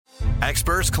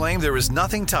Experts claim there is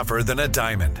nothing tougher than a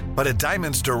diamond. But at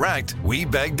Diamonds Direct, we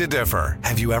beg to differ.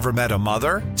 Have you ever met a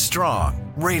mother?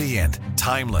 Strong, radiant,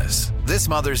 timeless. This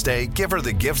Mother's Day, give her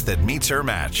the gift that meets her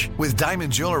match. With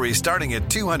diamond jewelry starting at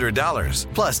 $200.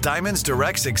 Plus Diamonds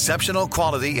Direct's exceptional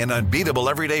quality and unbeatable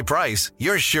everyday price,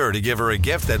 you're sure to give her a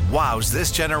gift that wows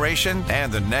this generation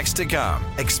and the next to come.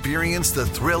 Experience the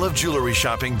thrill of jewelry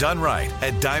shopping done right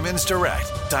at Diamonds Direct.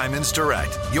 Diamonds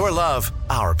Direct. Your love,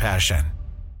 our passion.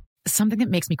 Something that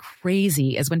makes me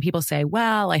crazy is when people say,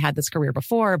 well, I had this career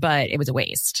before, but it was a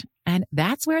waste. And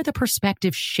that's where the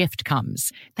perspective shift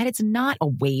comes, that it's not a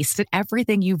waste, that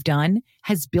everything you've done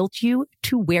has built you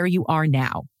to where you are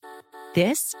now.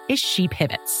 This is She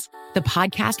Pivots, the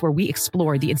podcast where we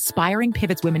explore the inspiring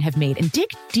pivots women have made and dig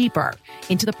deeper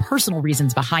into the personal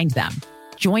reasons behind them.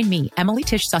 Join me, Emily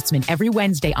Tish Sussman, every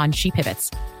Wednesday on She Pivots.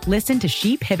 Listen to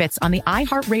She Pivots on the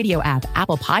iHeartRadio app,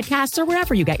 Apple Podcasts, or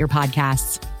wherever you get your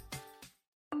podcasts.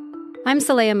 I'm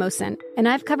Saleha Mohsin, and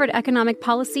I've covered economic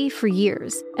policy for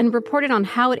years and reported on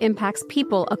how it impacts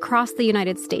people across the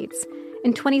United States.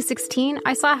 In 2016,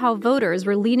 I saw how voters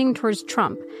were leaning towards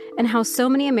Trump and how so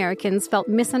many Americans felt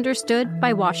misunderstood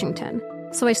by Washington.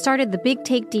 So I started The Big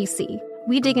Take DC.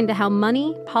 We dig into how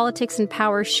money, politics, and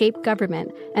power shape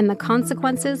government and the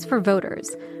consequences for voters.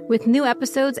 With new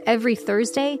episodes every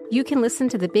Thursday, you can listen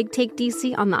to The Big Take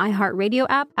DC on the iHeartRadio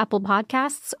app, Apple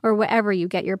Podcasts, or wherever you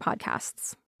get your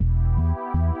podcasts.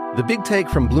 The Big Take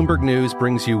from Bloomberg News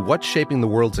brings you what's shaping the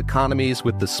world's economies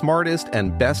with the smartest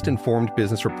and best-informed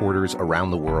business reporters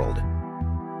around the world.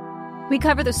 We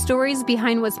cover the stories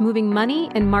behind what's moving money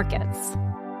and markets,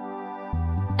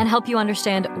 and help you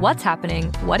understand what's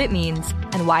happening, what it means,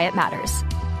 and why it matters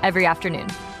every afternoon.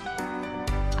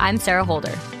 I'm Sarah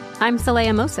Holder. I'm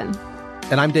Saleha Mohsin.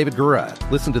 And I'm David Gura.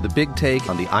 Listen to The Big Take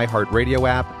on the iHeartRadio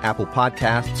app, Apple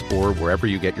Podcasts, or wherever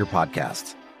you get your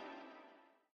podcasts.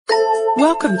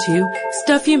 Welcome to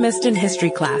Stuff You Missed in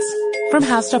History Class from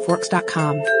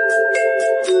HowStuffWorks.com.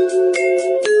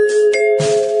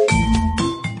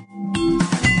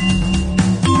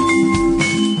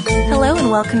 Hello and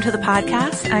welcome to the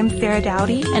podcast. I'm Sarah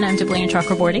Dowdy. And I'm Deblane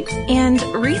Chakraborty. And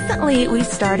recently we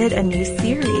started a new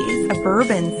series, a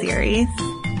bourbon series.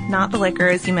 Not the liquor,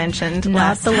 as you mentioned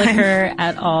last time. Not the liquor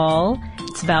at all.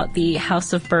 It's about the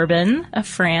House of Bourbon of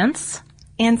France.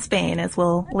 And Spain, as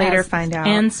we'll later find out.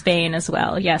 And Spain as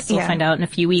well. Yes, we'll find out in a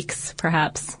few weeks,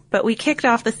 perhaps. But we kicked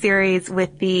off the series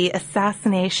with the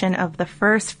assassination of the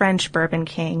first French bourbon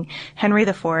king, Henry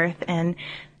IV, and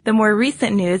the more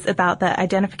recent news about the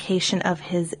identification of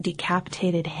his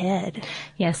decapitated head.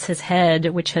 Yes, his head,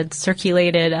 which had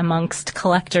circulated amongst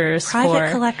private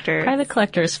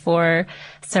collectors for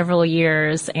several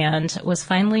years and was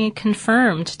finally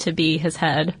confirmed to be his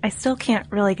head. I still can't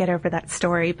really get over that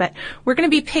story, but we're going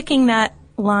to be picking that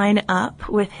line up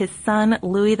with his son,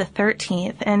 Louis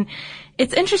XIII. And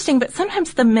it's interesting, but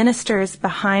sometimes the ministers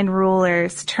behind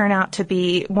rulers turn out to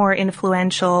be more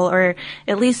influential or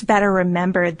at least better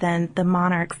remembered than the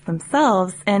monarchs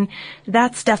themselves. And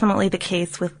that's definitely the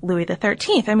case with Louis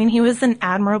XIII. I mean, he was an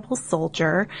admirable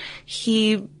soldier.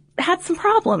 He had some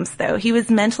problems, though. He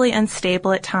was mentally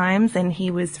unstable at times, and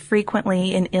he was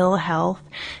frequently in ill health.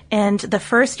 And the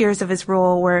first years of his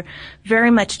rule were very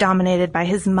much dominated by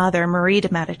his mother, Marie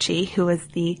de Medici, who was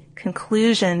the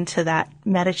conclusion to that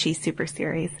Medici super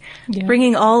series,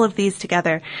 bringing all of these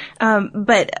together.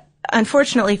 But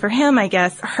unfortunately for him, I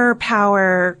guess, her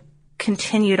power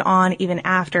continued on even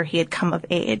after he had come of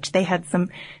age. They had some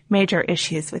major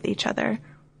issues with each other.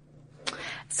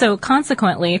 So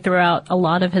consequently, throughout a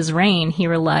lot of his reign, he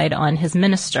relied on his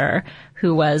minister,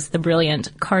 who was the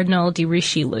brilliant Cardinal de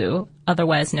Richelieu,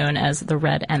 otherwise known as the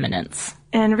Red Eminence.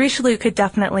 And Richelieu could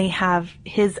definitely have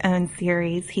his own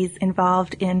series. He's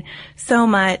involved in so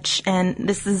much, and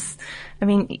this is, I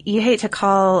mean, you hate to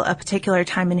call a particular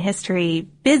time in history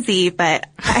busy, but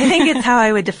I think it's how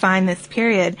I would define this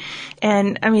period.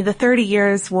 And, I mean, the 30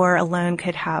 Years' War alone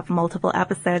could have multiple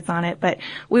episodes on it, but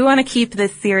we want to keep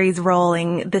this series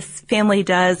rolling. This family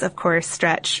does, of course,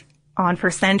 stretch on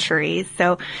for centuries.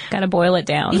 So gotta boil it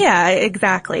down. Yeah,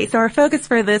 exactly. So our focus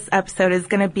for this episode is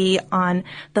going to be on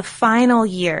the final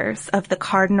years of the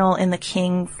cardinal and the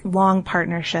king's long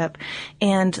partnership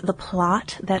and the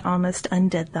plot that almost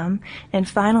undid them. And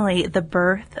finally, the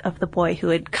birth of the boy who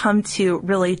had come to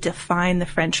really define the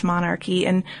French monarchy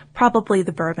and probably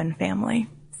the Bourbon family.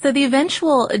 So the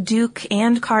eventual Duke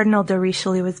and Cardinal de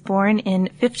Richelieu was born in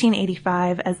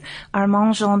 1585 as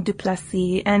Armand Jean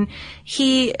Duplessis, and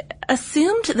he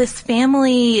assumed this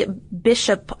family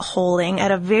bishop holding at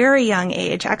a very young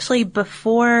age, actually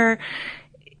before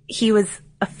he was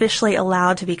officially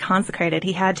allowed to be consecrated.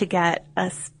 He had to get a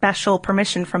special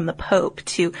permission from the Pope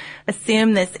to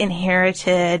assume this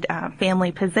inherited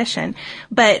family position.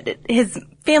 But his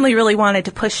family really wanted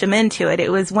to push him into it.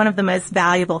 It was one of the most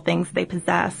valuable things they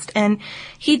possessed. And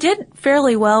he did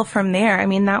fairly well from there. I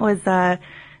mean, that was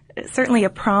certainly a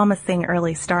promising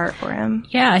early start for him.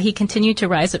 Yeah, he continued to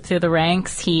rise up through the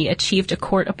ranks. He achieved a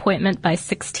court appointment by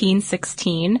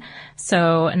 1616,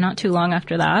 so not too long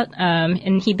after that.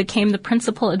 And he became the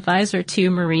principal advisor to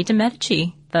Marie de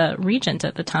Medici, the regent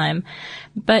at the time.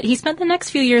 But he spent the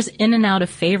next few years in and out of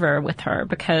favor with her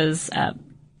because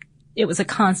it was a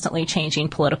constantly changing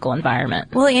political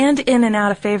environment. Well, and in and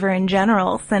out of favor in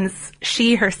general, since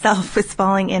she herself was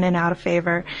falling in and out of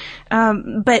favor.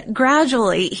 But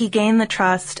gradually, he gained the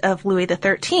trust of Louis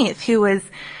XIII, who was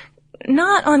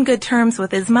not on good terms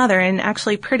with his mother and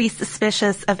actually pretty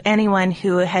suspicious of anyone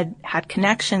who had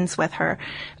connections with her.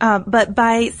 But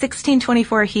by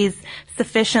 1624, he's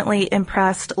sufficiently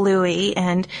impressed Louis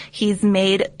and he's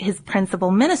made his principal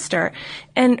minister.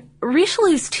 And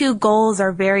Richelieu's two goals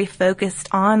are very focused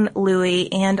on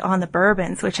Louis and on the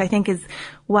Bourbons, which I think is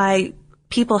why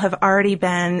people have already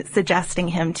been suggesting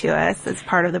him to us as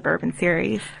part of the Bourbon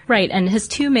series. Right, and his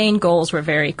two main goals were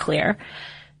very clear.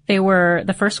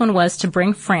 The first one was to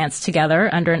bring France together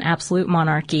under an absolute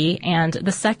monarchy, and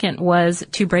the second was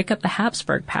to break up the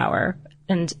Habsburg power.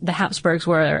 And the Habsburgs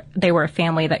were a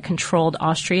family that controlled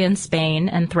Austria and Spain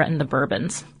and threatened the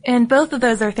Bourbons. And both of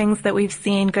those are things that we've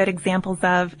seen good examples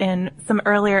of in some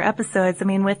earlier episodes. I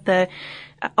mean, with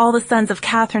all the sons of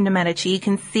Catherine de Medici, you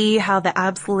can see how the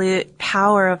absolute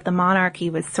power of the monarchy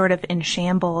was sort of in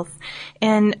shambles.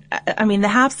 And, I mean, the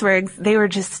Habsburgs,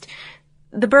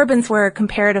 the Bourbons were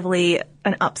comparatively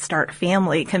an upstart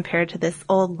family compared to this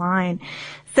old line.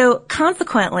 So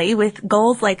consequently, with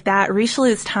goals like that,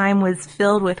 Richelieu's time was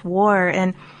filled with war.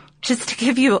 And just to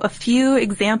give you a few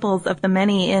examples of the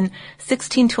many, in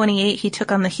 1628 he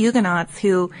took on the Huguenots,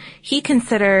 who he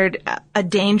considered a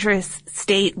dangerous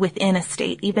state within a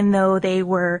state. Even though they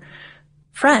were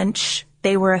French,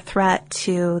 they were a threat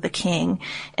to the king.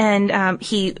 And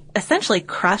he essentially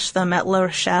crushed them at La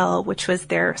Rochelle, which was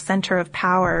their center of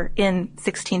power in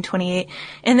 1628.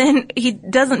 And then he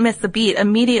doesn't miss a beat.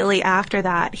 Immediately after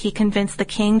that, he convinced the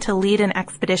king to lead an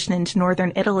expedition into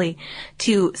northern Italy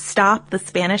to stop the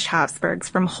Spanish Habsburgs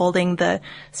from holding the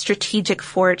strategic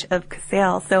fort of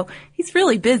Casale. So he's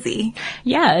really busy.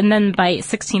 Yeah, and then by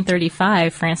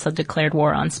 1635, France had declared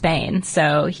war on Spain.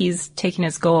 So he's taking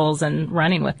his goals and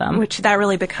running with them. Which that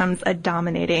really becomes a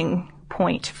dominating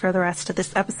point for the rest of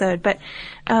this episode. But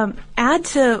add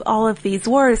to all of these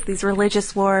wars, these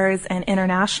religious wars and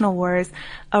international wars,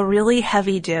 a really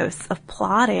heavy dose of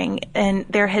plotting. And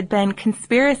there had been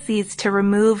conspiracies to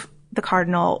remove the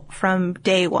cardinal from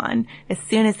day one, as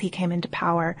soon as he came into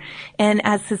power. And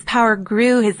as his power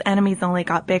grew, his enemies only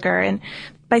got bigger. And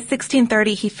by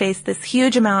 1630, he faced this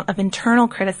huge amount of internal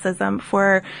criticism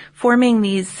for forming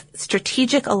these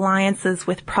strategic alliances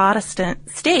with Protestant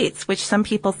states, which some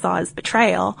people saw as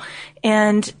betrayal.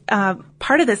 And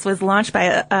part of this was launched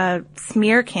by a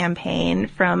smear campaign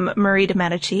from Marie de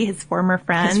Medici, his former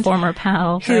friend. His former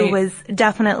pal. Who right. was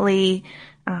definitely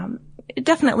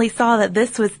saw that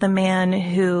this was the man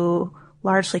who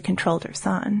largely controlled her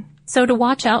son. So to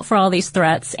watch out for all these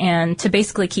threats and to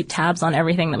basically keep tabs on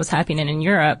everything that was happening in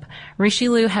Europe,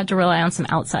 Richelieu had to rely on some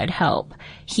outside help.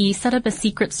 He set up a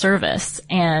secret service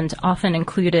and often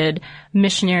included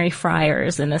missionary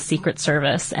friars in the secret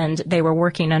service, and they were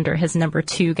working under his number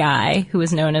 2 guy, who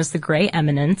was known as the Grey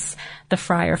Eminence, the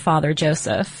friar Father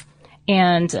Joseph.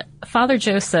 And Father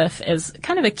Joseph is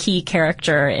kind of a key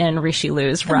character in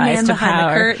Richelieu's rise to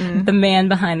power. The man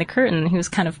behind the curtain who's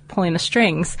kind of pulling the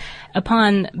strings.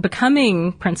 Upon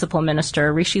becoming principal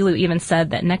minister, Richelieu even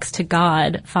said that next to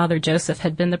God, Father Joseph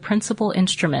had been the principal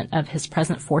instrument of his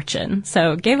present fortune.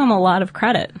 So gave him a lot of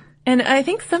credit. And I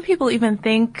think some people even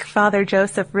think Father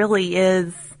Joseph really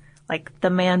is like the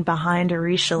man behind a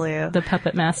Richelieu. The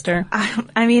puppet master.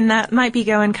 I mean, that might be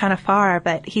going kind of far,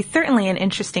 but he's certainly an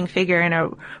interesting figure and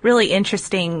a really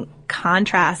interesting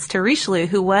contrast to Richelieu,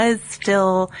 who was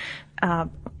still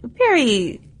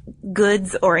very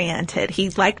goods-oriented. He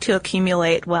liked to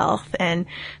accumulate wealth, and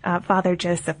Father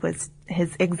Joseph was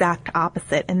his exact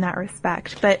opposite in that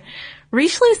respect. But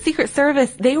Richelieu's Secret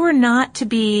Service, they were not to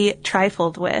be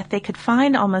trifled with. They could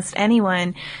find almost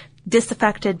anyone,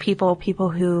 disaffected people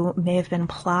who may have been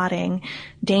plotting,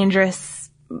 dangerous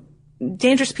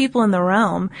people in the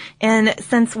realm. And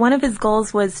since one of his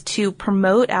goals was to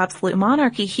promote absolute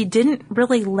monarchy, he didn't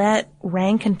really let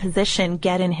rank and position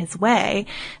get in his way.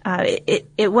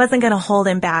 It wasn't going to hold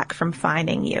him back from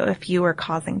finding you if you were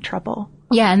causing trouble.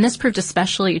 Yeah, and this proved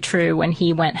especially true when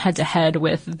he went head-to-head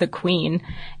with the Queen,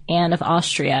 Anne of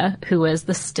Austria, who was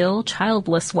the still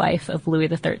childless wife of Louis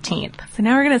XIII. So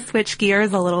now we're going to switch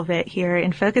gears a little bit here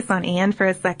and focus on Anne for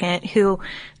a second, who,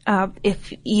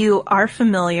 if you are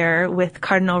familiar with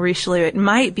Cardinal Richelieu, it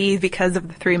might be because of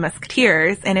the Three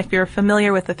Musketeers. And if you're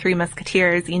familiar with the Three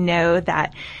Musketeers, you know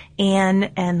that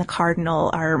Anne and the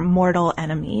Cardinal are mortal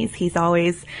enemies. He's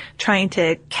always trying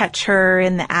to catch her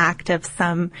in the act of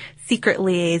some secret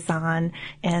liaison,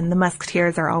 and the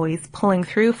Musketeers are always pulling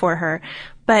through for her.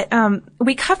 But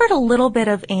we covered a little bit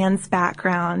of Anne's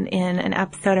background in an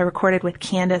episode I recorded with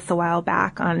Candace a while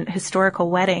back on historical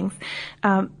weddings.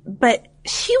 But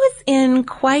she was in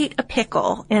quite a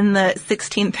pickle in the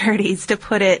 1630s, to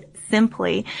put it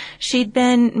simply. She'd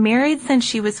been married since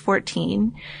she was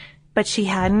 14. But she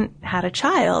hadn't had a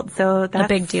child, so that's a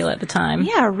big deal at the time.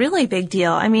 Yeah, really big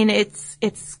deal. I mean, it's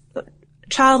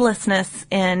childlessness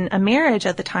in a marriage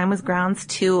at the time was grounds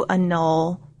to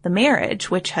annul the marriage,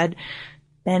 which had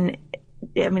been,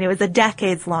 it was a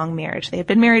decades-long marriage. They had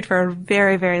been married for a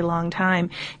very, very long time.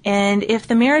 And if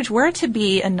the marriage were to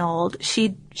be annulled,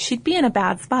 she'd be in a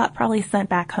bad spot, probably sent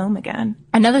back home again.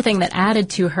 Another thing that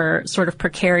added to her sort of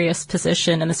precarious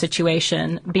position in the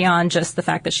situation, beyond just the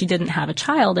fact that she didn't have a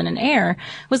child and an heir,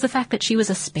 was the fact that she was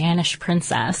a Spanish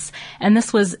princess. And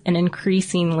this was an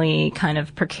increasingly kind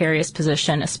of precarious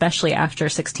position, especially after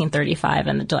 1635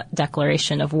 and the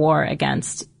declaration of war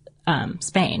against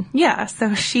Spain. Yeah,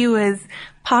 so she was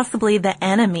possibly the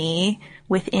enemy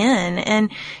within, and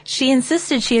she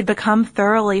insisted she had become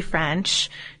thoroughly French.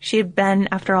 She had been,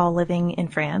 after all, living in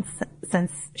France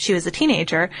since she was a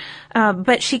teenager,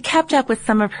 but she kept up with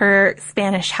some of her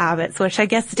Spanish habits, which I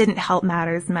guess didn't help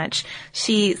matters much.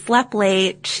 She slept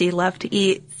late, she loved to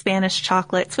eat Spanish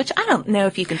chocolates, which I don't know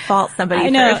if you can fault somebody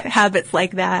for habits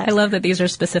like that. I love that these are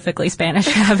specifically Spanish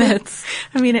habits.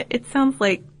 I mean, it sounds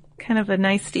like kind of a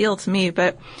nice deal to me,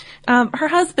 but her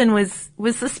husband was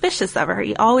suspicious of her.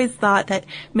 He always thought that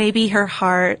maybe her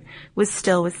heart was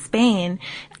still with Spain.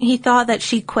 He thought that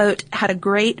she, quote, had a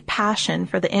great passion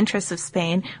for the interests of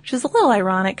Spain, which is a little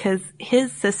ironic because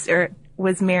his sister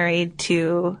was married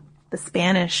to the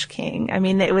Spanish king. I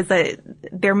mean,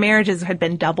 their marriages had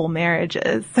been double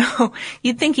marriages, so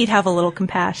you'd think he'd have a little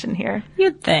compassion here.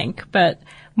 You'd think, but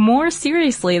more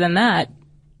seriously than that,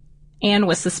 Anne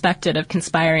was suspected of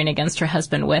conspiring against her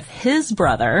husband with his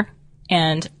brother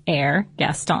and heir,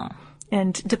 Gaston.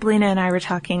 And Deblina and I were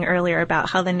talking earlier about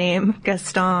how the name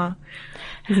Gaston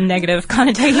has negative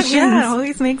connotations. Yeah, it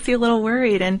always makes you a little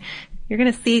worried. And you're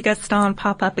going to see Gaston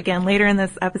pop up again later in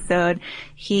this episode.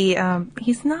 He's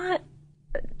not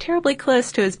terribly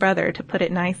close to his brother, to put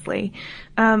it nicely.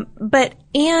 But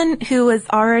Anne, who was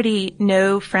already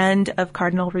no friend of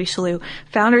Cardinal Richelieu,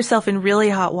 found herself in really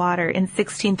hot water in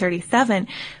 1637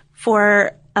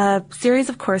 for a series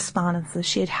of correspondences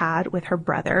she had with her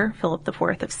brother, Philip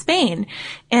IV of Spain.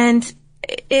 And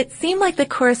it seemed like the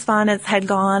correspondence had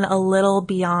gone a little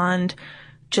beyond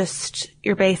just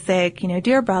your basic,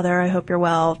 dear brother, I hope you're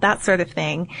well, that sort of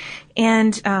thing.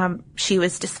 And she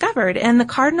was discovered, and the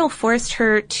cardinal forced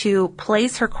her to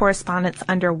place her correspondence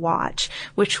under watch,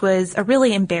 which was a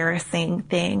really embarrassing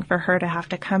thing for her to have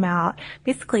to come out,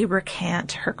 basically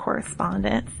recant her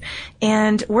correspondence.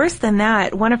 And worse than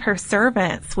that, one of her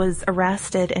servants was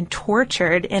arrested and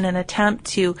tortured in an attempt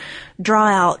to draw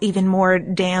out even more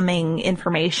damning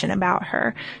information about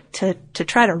her, to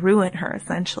try to ruin her,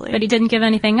 essentially. But he didn't give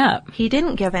anything up. He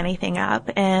didn't give anything up,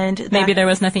 and maybe there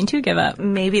was nothing to give up.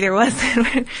 Maybe there wasn't.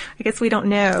 I guess we don't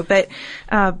know, but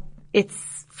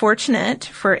it's fortunate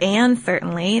for Anne,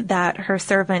 certainly, that her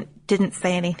servant didn't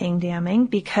say anything damning,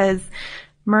 because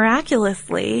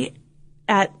miraculously,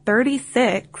 at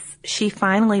 36, she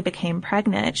finally became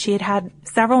pregnant. She had had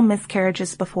several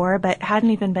miscarriages before, but hadn't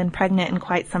even been pregnant in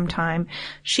quite some time.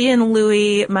 She and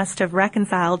Louis must have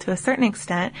reconciled to a certain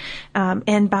extent.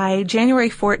 And by January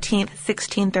 14th,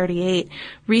 1638,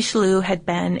 Richelieu had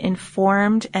been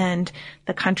informed, and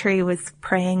the country was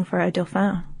praying for a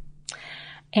dauphin.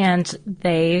 And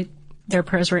their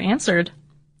prayers were answered.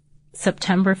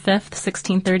 September 5th,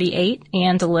 1638,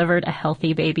 Anne delivered a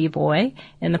healthy baby boy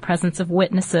in the presence of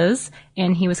witnesses,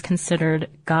 and he was considered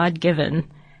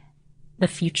God-given, the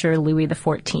future Louis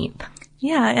XIV.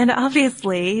 Yeah, and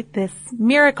obviously this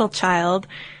miracle child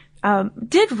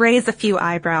did raise a few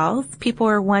eyebrows. People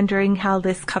were wondering how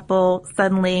this couple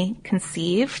suddenly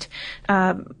conceived.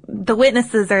 The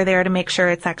witnesses are there to make sure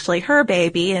it's actually her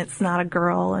baby, and it's not a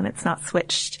girl, and it's not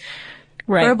switched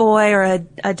for a boy or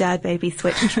a dead baby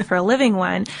switched for a living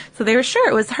one. So they were sure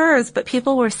it was hers, but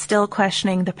people were still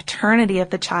questioning the paternity of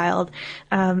the child.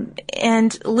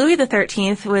 And Louis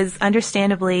XIII was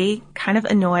understandably kind of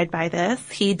annoyed by this.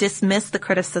 He dismissed the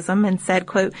criticism and said,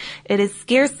 quote, "It is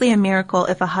scarcely a miracle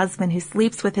if a husband who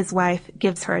sleeps with his wife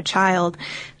gives her a child."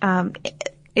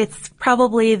 It's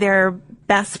probably their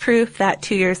best proof that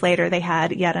 2 years later they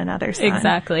had yet another son.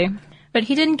 Exactly. But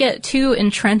he didn't get too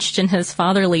entrenched in his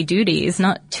fatherly duties.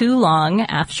 Not too long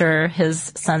after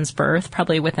his son's birth,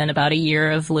 probably within about a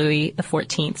year of Louis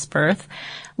XIV's birth,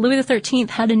 Louis XIII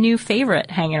had a new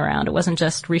favorite hanging around. It wasn't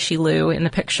just Richelieu in the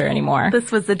picture anymore.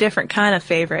 This was a different kind of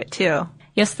favorite, too.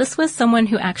 Yes, this was someone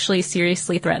who actually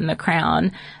seriously threatened the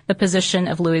crown, the position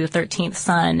of Louis XIII's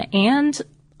son, and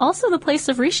also the place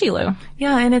of Richelieu.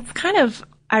 Yeah, and it's kind of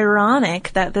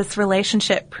ironic that this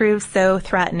relationship proved so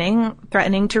threatening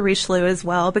to Richelieu as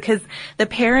well, because the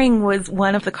pairing was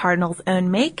one of the cardinal's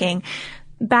own making.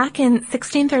 Back in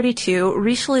 1632,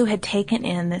 Richelieu had taken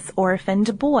in this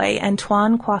orphaned boy,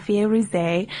 Antoine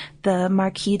Coiffier-Roussé, the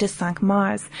Marquis de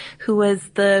Cinq-Mars, who was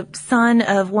the son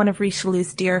of one of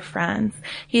Richelieu's dear friends.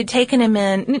 He had taken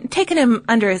him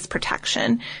under his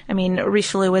protection. I mean,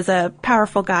 Richelieu was a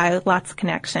powerful guy with lots of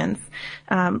connections.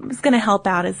 Was going to help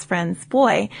out his friend's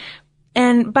boy.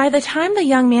 And by the time the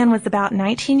young man was about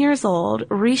 19 years old,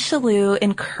 Richelieu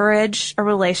encouraged a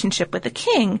relationship with the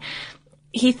king.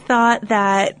 He thought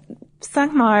that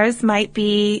Cinq-Mars might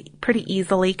be pretty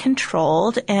easily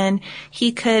controlled, and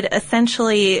he could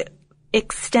essentially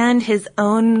extend his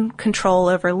own control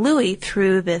over Louis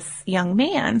through this young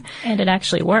man. And it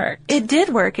actually worked. It did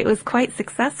work. It was quite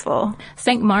successful.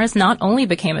 Cinq-Mars not only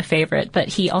became a favorite, but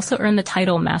he also earned the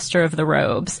title Master of the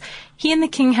Robes. He and the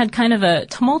king had kind of a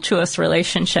tumultuous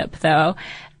relationship, though.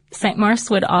 Cinq-Mars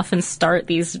would often start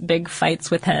these big fights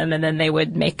with him, and then they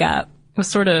would make up. It was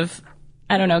sort of,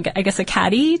 I don't know, I guess a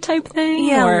catty type thing?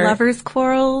 Yeah, lovers'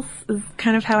 quarrels is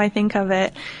kind of how I think of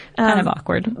it. Kind of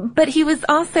awkward. But he was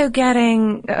also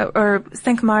or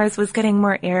Cinq-Mars was getting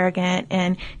more arrogant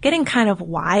and getting kind of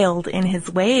wild in his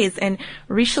ways, and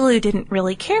Richelieu didn't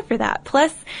really care for that.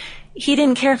 Plus, he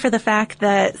didn't care for the fact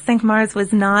that Cinq-Mars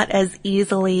was not as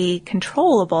easily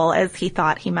controllable as he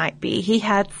thought he might be. He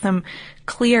had some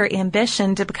clear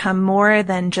ambition to become more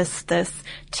than just this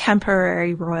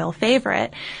temporary royal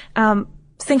favorite.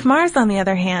 Cinq-Mars, on the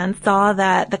other hand, saw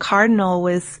that the cardinal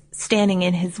was standing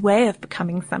in his way of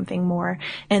becoming something more,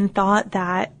 and thought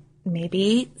that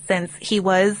maybe since he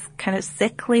was kind of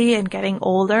sickly and getting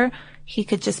older, he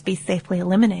could just be safely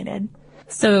eliminated.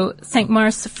 So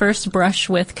Cinq-Mars' first brush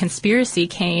with conspiracy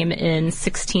came in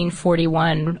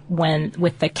 1641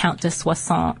 with the Count de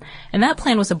Soissons. And that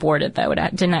plan was aborted, though.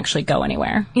 It didn't actually go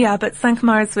anywhere. Yeah, but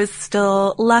Cinq-Mars was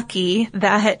still lucky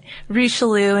that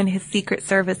Richelieu and his secret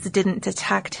service didn't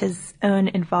detect his own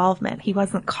involvement. He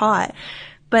wasn't caught.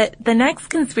 But the next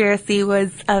conspiracy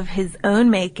was of his own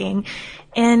making,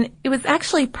 and it was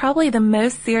actually probably the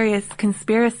most serious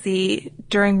conspiracy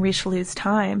during Richelieu's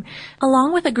time.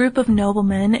 Along with a group of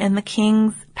noblemen and the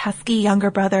king's pesky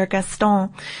younger brother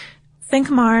Gaston,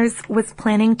 Cinq-Mars was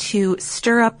planning to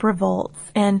stir up revolts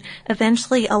and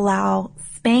eventually allow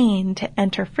Spain to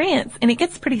enter France. And it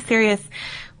gets pretty serious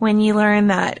when you learn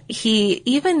that he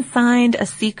even signed a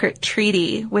secret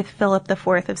treaty with Philip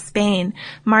IV of Spain,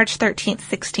 March 13th,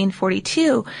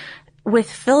 1642,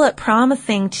 with Philip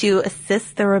promising to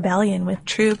assist the rebellion with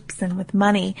troops and with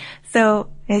money. So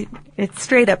it's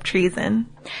straight up treason.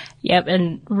 Yep,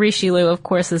 and Richelieu, of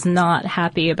course, is not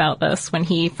happy about this when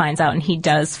he finds out, and he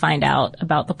does find out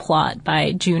about the plot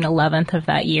by June 11th of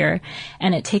that year,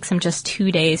 and it takes him just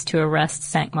 2 days to arrest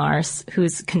Cinq-Mars,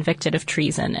 who's convicted of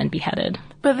treason and beheaded.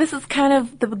 But this is kind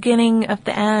of the beginning of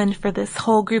the end for this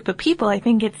whole group of people. I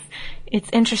think it's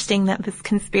interesting that this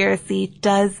conspiracy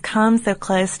does come so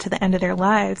close to the end of their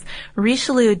lives.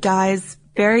 Richelieu dies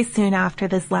very soon after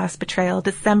this last betrayal,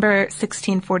 December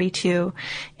 1642,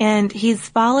 and he's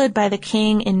followed by the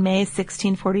king in May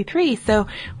 1643. So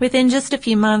within just a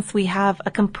few months, we have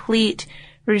a complete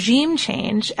regime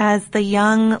change as the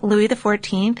young Louis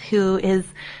XIV, who is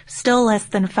still less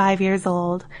than 5 years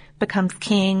old, becomes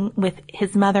king with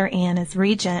his mother Anne as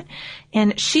regent,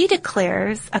 and she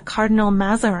declares a Cardinal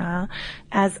Mazarin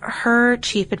as her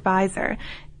chief advisor.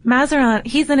 Mazarin,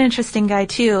 he's an interesting guy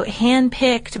too,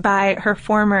 handpicked by her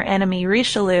former enemy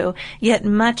Richelieu, yet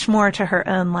much more to her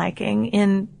own liking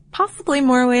in possibly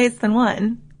more ways than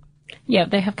one. Yeah,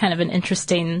 they have kind of an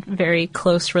interesting, very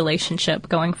close relationship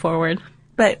going forward.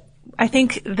 But I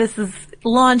think this is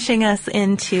launching us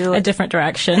into a different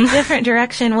direction.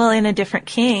 Well, in a different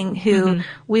king who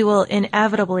we will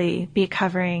inevitably be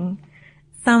covering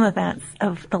some events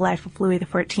of the life of Louis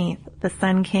XIV, the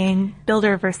Sun King,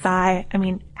 builder of Versailles. I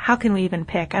mean, how can we even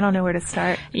pick? I don't know where to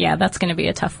start. Yeah, that's going to be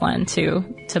a tough one to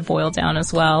boil down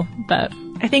as well. But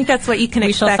I think that's what you can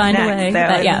expect shall find next, a way. though,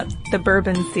 but yeah, the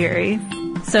Bourbon series.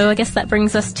 So I guess that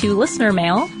brings us to listener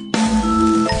mail.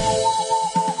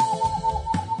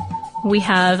 We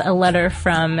have a letter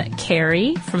from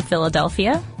Carrie from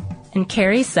Philadelphia. And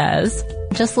Carrie says,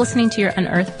 just listening to your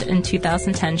Unearthed in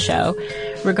 2010 show,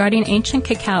 regarding ancient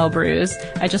cacao brews,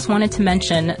 I just wanted to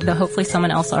mention, though hopefully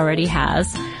someone else already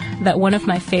has, that one of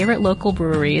my favorite local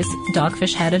breweries,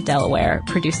 Dogfish Head of Delaware,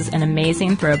 produces an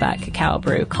amazing throwback cacao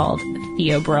brew called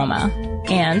Theobroma.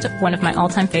 And one of my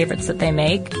all-time favorites that they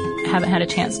make, I haven't had a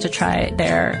chance to try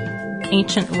their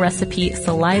ancient recipe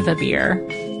saliva beer.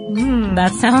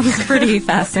 That sounds pretty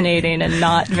fascinating and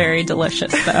not very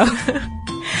delicious, though.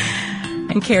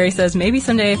 And Carrie says, maybe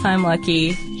someday if I'm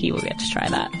lucky, he will get to try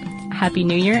that. Happy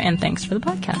New Year, and thanks for the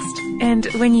podcast. And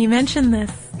when you mentioned this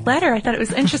letter, I thought it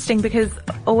was interesting because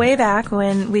way back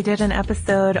when we did an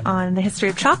episode on the history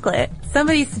of chocolate,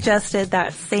 somebody suggested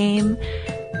that same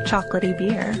chocolatey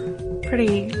beer.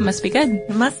 Must be good. It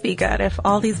must be good if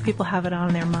all these people have it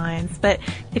on their minds. But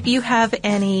if you have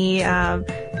any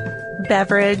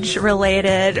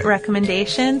beverage-related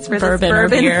recommendations for this bourbon or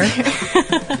beer,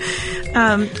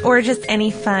 or just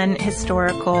any fun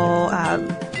historical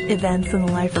events in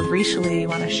the life of Richelieu you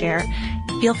want to share,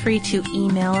 feel free to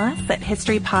email us at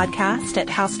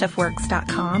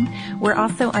historypodcast@howstuffworks.com. We're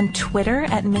also on Twitter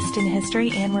at Missed in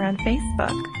History, and we're on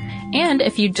Facebook. And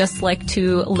if you'd just like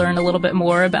to learn a little bit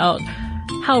more about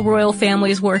how royal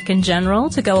families work in general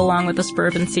to go along with this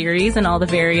bourbon series and all the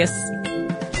various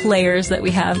players that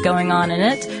we have going on in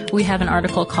it, we have an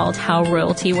article called How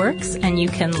Royalty Works, and you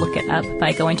can look it up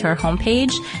by going to our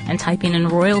homepage and typing in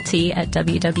royalty at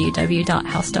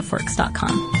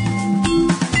www.howstuffworks.com.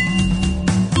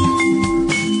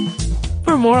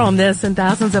 For more on this and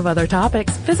thousands of other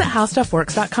topics, visit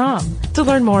howstuffworks.com. To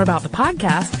learn more about the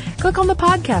podcast, click on the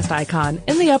podcast icon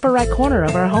in the upper right corner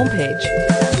of our homepage.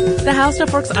 The How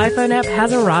Stuff Works iPhone app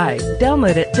has arrived.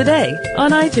 Download it today on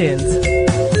iTunes.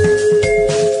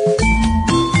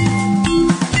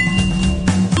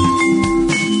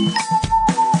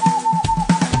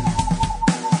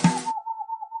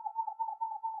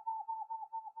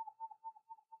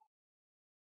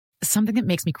 Something that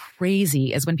makes me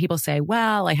crazy is when people say,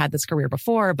 well, I had this career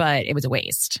before, but it was a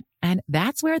waste. And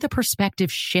that's where the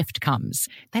perspective shift comes,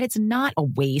 that it's not a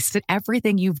waste, that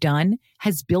everything you've done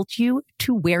has built you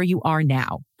to where you are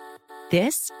now.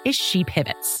 This is She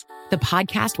Pivots, the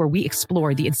podcast where we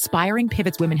explore the inspiring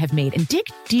pivots women have made and dig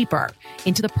deeper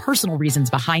into the personal reasons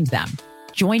behind them.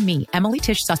 Join me, Emily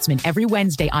Tish Sussman, every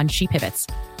Wednesday on She Pivots.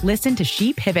 Listen to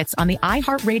She Pivots on the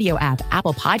iHeartRadio app,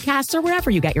 Apple Podcasts, or wherever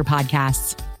you get your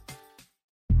podcasts.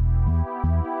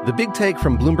 The Big Take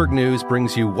from Bloomberg News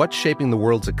brings you what's shaping the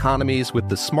world's economies with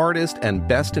the smartest and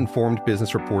best-informed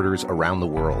business reporters around the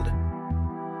world.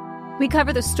 We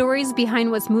cover the stories behind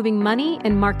what's moving money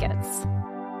and markets,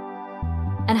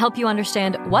 and help you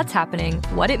understand what's happening,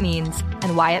 what it means,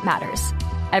 and why it matters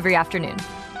every afternoon.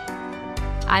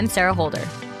 I'm Sarah Holder.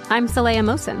 I'm Saleha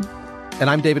Mohsin. And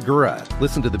I'm David Gura.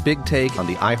 Listen to The Big Take on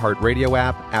the iHeartRadio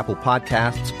app, Apple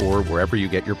Podcasts, or wherever you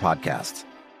get your podcasts.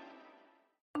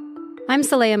 I'm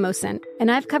Saleha Mohsin,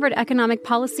 and I've covered economic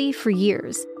policy for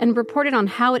years and reported on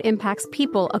how it impacts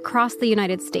people across the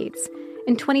United States.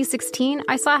 In 2016,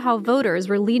 I saw how voters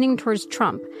were leaning towards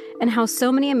Trump and how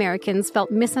so many Americans felt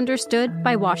misunderstood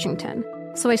by Washington.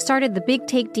 So I started The Big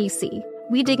Take DC.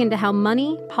 We dig into how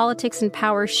money, politics, and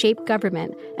power shape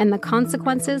government and the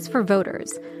consequences for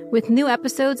voters. With new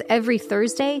episodes every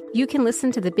Thursday, you can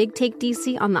listen to The Big Take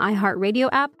DC on the iHeartRadio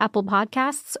app, Apple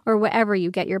Podcasts, or wherever you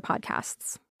get your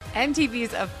podcasts.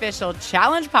 MTV's official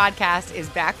Challenge podcast is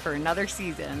back for another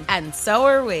season. And so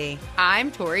are we.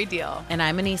 I'm Tori Deal. And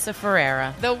I'm Anissa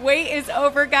Ferreira. The wait is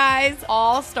over, guys.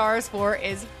 All Stars 4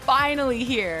 is finally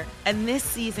here. And this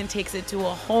season takes it to a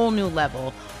whole new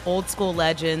level. Old school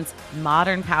legends,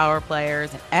 modern power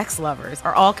players, and ex-lovers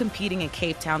are all competing in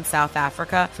Cape Town, South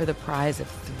Africa for the prize of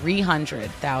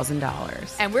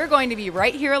 $300,000. And we're going to be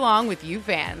right here along with you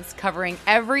fans, covering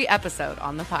every episode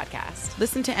on the podcast.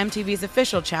 Listen to MTV's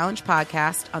official Challenge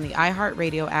podcast on the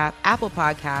iHeartRadio app, Apple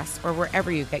Podcasts, or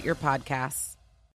wherever you get your podcasts.